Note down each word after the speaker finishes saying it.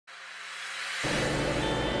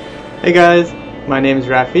Hey guys, my name is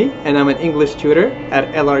Rafi and I'm an English tutor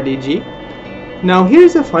at LRDG. Now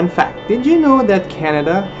here's a fun fact. Did you know that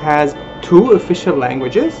Canada has two official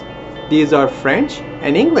languages? These are French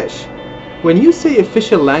and English. When you say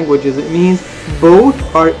official languages, it means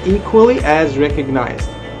both are equally as recognized.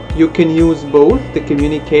 You can use both to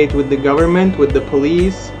communicate with the government, with the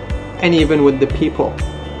police, and even with the people.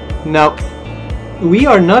 Now, we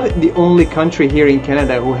are not the only country here in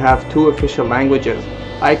Canada who have two official languages.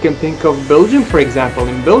 I can think of Belgium, for example.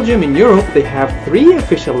 In Belgium, in Europe, they have three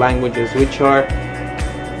official languages, which are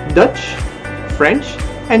Dutch, French,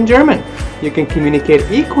 and German. You can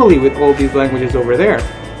communicate equally with all these languages over there.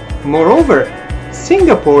 Moreover,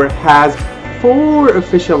 Singapore has four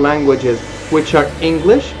official languages, which are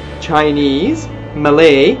English, Chinese,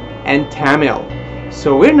 Malay, and Tamil.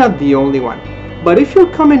 So we're not the only one. But if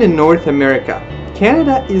you're coming to North America,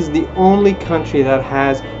 Canada is the only country that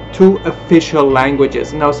has two official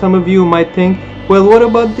languages. Now some of you might think, well, what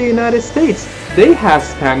about the United States? They have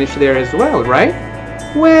Spanish there as well, right?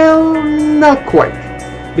 Well, not quite.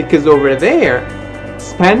 Because over there,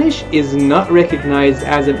 Spanish is not recognized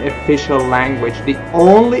as an official language. The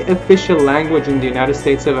only official language in the United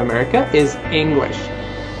States of America is English.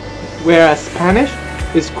 Whereas Spanish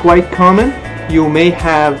is quite common. You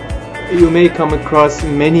may come across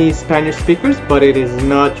many Spanish speakers, but it is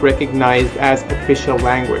not recognized as official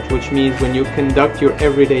language, which means when you conduct your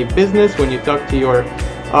everyday business, when you talk to your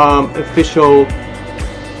official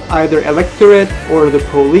either electorate or the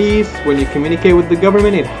police, when you communicate with the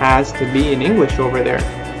government, it has to be in English over there.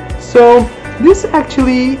 So this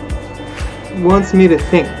actually wants me to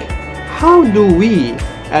think, how do we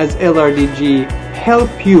as LRDG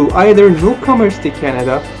help you, either newcomers to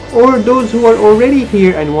Canada or those who are already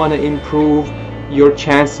here and want to improve your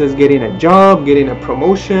chances getting a job, getting a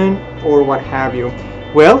promotion, or what have you?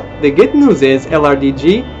 Well, the good news is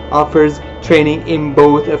LRDG offers training in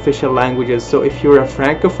both official languages. So if you're a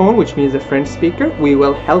francophone, which means a French speaker, we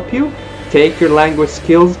will help you take your language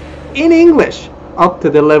skills in English up to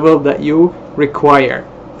the level that you require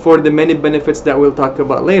for the many benefits that we'll talk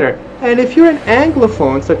about later. And if you're an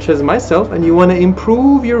Anglophone, such as myself, and you want to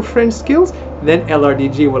improve your French skills, then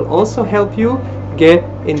LRDG will also help you get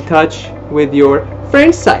in touch with your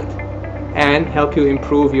French site and help you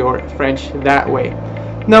improve your French that way.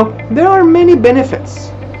 Now, there are many benefits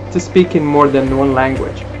to speaking more than one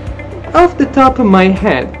language. Off the top of my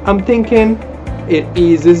head, I'm thinking it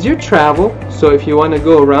eases your travel. So if you want to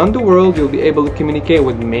go around the world, you'll be able to communicate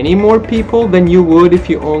with many more people than you would if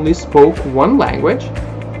you only spoke one language.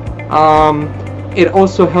 It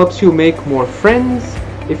also helps you make more friends.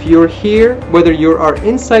 If you're here, whether you are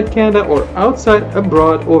inside Canada or outside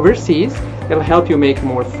abroad overseas, it'll help you make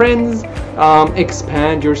more friends,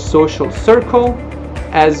 expand your social circle.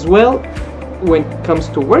 As well, when it comes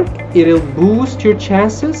to work, it'll boost your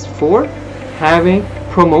chances for having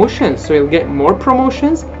promotions. So you'll get more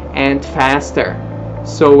promotions and faster.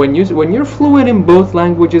 So when you're fluent in both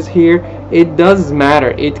languages here, it does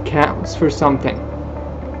matter. It counts for something.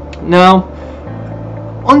 Now,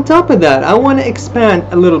 on top of that, I want to expand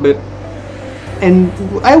a little bit, and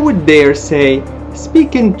I would dare say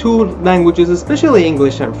speaking two languages, especially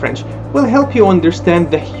English and French, will help you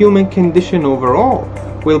understand the human condition overall.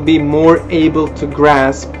 We'll be more able to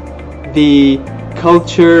grasp the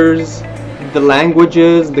cultures, the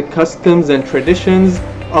languages, the customs and traditions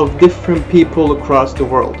of different people across the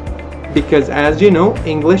world. Because as you know,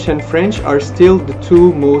 English and French are still the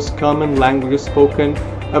two most common languages spoken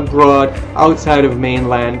abroad outside of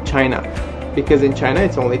mainland China. Because in China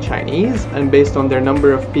it's only Chinese, and based on their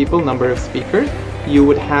number of people, number of speakers, you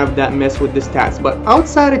would have that mess with the stats. But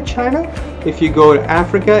outside of China, if you go to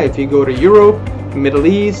Africa, if you go to Europe, Middle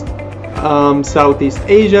East, Southeast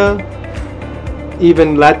Asia,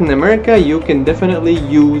 even Latin America, you can definitely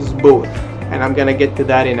use both. And I'm gonna get to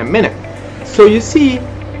that in a minute. So you see,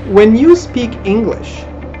 when you speak English,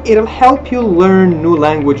 it'll help you learn new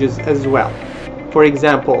languages as well. For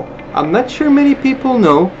example, I'm not sure many people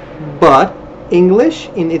know, but English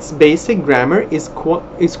in its basic grammar is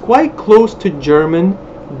quite close to German,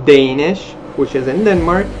 Danish, which is in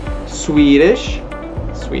Denmark, Swedish,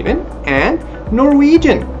 Sweden, and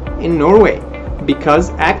Norwegian in Norway. Because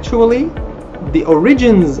actually, the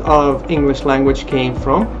origins of English language came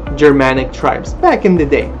from Germanic tribes back in the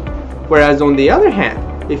day. Whereas on the other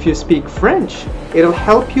hand, if you speak French, it'll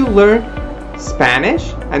help you learn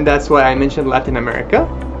Spanish, and that's why I mentioned Latin America,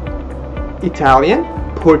 Italian,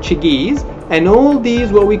 Portuguese, and all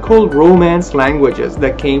these what we call Romance languages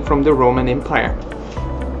that came from the Roman Empire.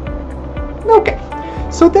 Okay,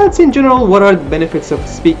 so that's in general what are the benefits of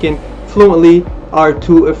speaking fluently our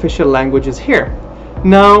two official languages here.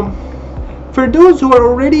 Now, For those who are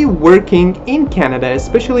already working in Canada,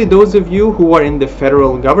 especially those of you who are in the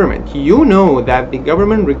federal government, you know that the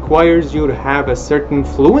government requires you to have a certain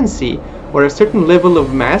fluency or a certain level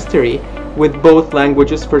of mastery with both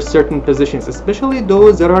languages for certain positions, especially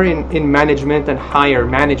those that are in management and higher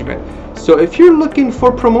management. So if you're looking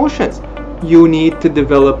for promotions, you need to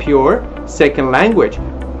develop your second language.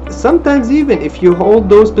 Sometimes even if you hold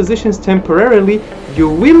those positions temporarily, you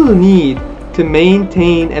will need to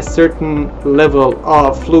maintain a certain level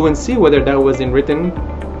of fluency, whether that was in written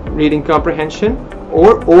reading comprehension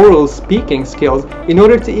or oral speaking skills, in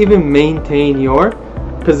order to even maintain your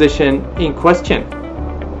position in question.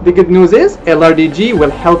 The good news is LRDG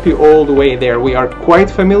will help you all the way there. We are quite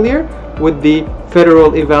familiar with the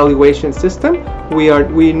federal evaluation system.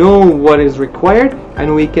 We know what is required,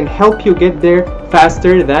 and we can help you get there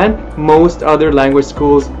faster than most other language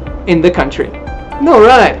schools in the country. All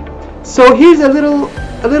right. So here's a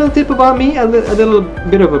little tip about me, a little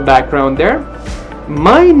bit of a background there.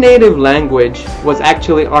 My native language was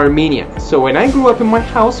actually Armenian. So when I grew up in my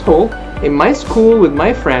household, in my school with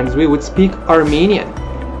my friends, we would speak Armenian.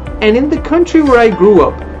 And in the country where I grew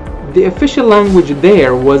up, the official language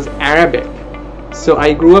there was Arabic. So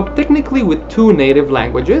I grew up technically with two native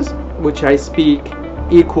languages, which I speak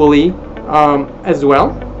equally as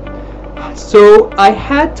well. So I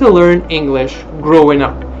had to learn English growing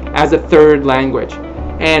up as a third language,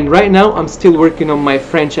 and right now I'm still working on my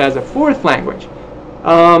French as a fourth language.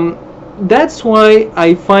 That's why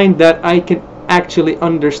I find that I can actually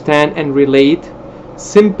understand and relate,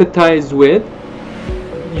 sympathize with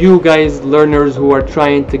you guys learners who are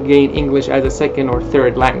trying to gain English as a second or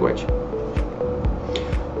third language.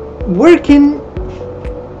 Working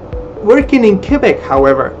in Quebec,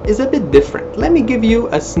 however, is a bit different. Let me give you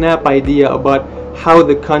a snap idea about how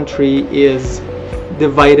the country is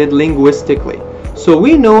divided linguistically. So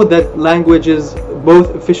we know that languages,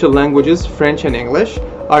 both official languages, French and English,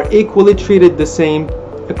 are equally treated the same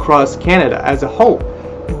across Canada as a whole.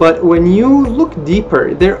 But when you look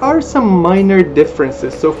deeper, there are some minor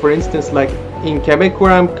differences. So for instance, like in Quebec,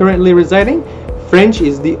 where I'm currently residing, French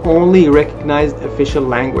is the only recognized official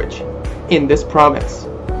language in this province.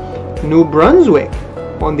 New Brunswick,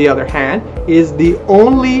 on the other hand, is the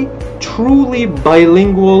only truly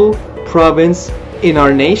bilingual province in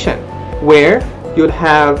our nation, where you'd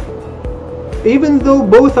have, even though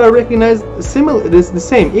both are recognized the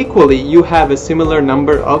same equally, you have a similar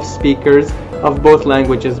number of speakers of both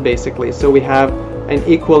languages basically. So we have an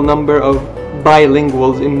equal number of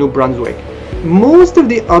bilinguals in New Brunswick. Most of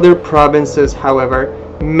the other provinces, however,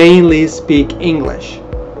 mainly speak English.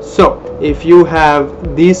 So if you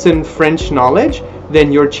have decent French knowledge,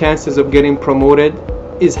 then your chances of getting promoted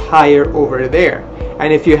is higher over there.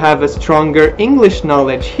 And if you have a stronger English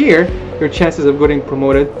knowledge here, your chances of getting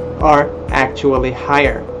promoted are actually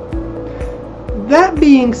higher. That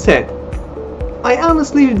being said, I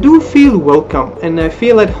honestly do feel welcome and I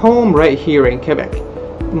feel at home right here in Quebec.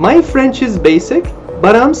 My French is basic,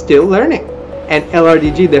 but I'm still learning, and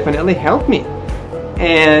LRDG definitely helped me.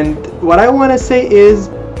 And what I want to say is,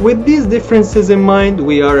 with these differences in mind,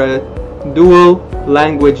 we are a dual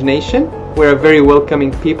language nation. We're a very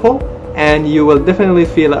welcoming people, and you will definitely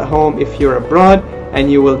feel at home if you're abroad,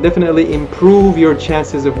 and you will definitely improve your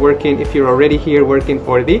chances of working if you're already here working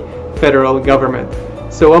for the federal government.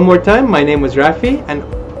 So one more time, my name is Rafi, and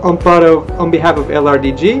on behalf of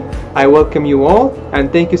LRDG, I welcome you all,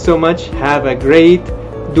 and thank you so much. Have a great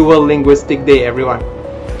dual linguistic day, everyone.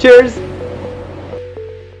 Cheers!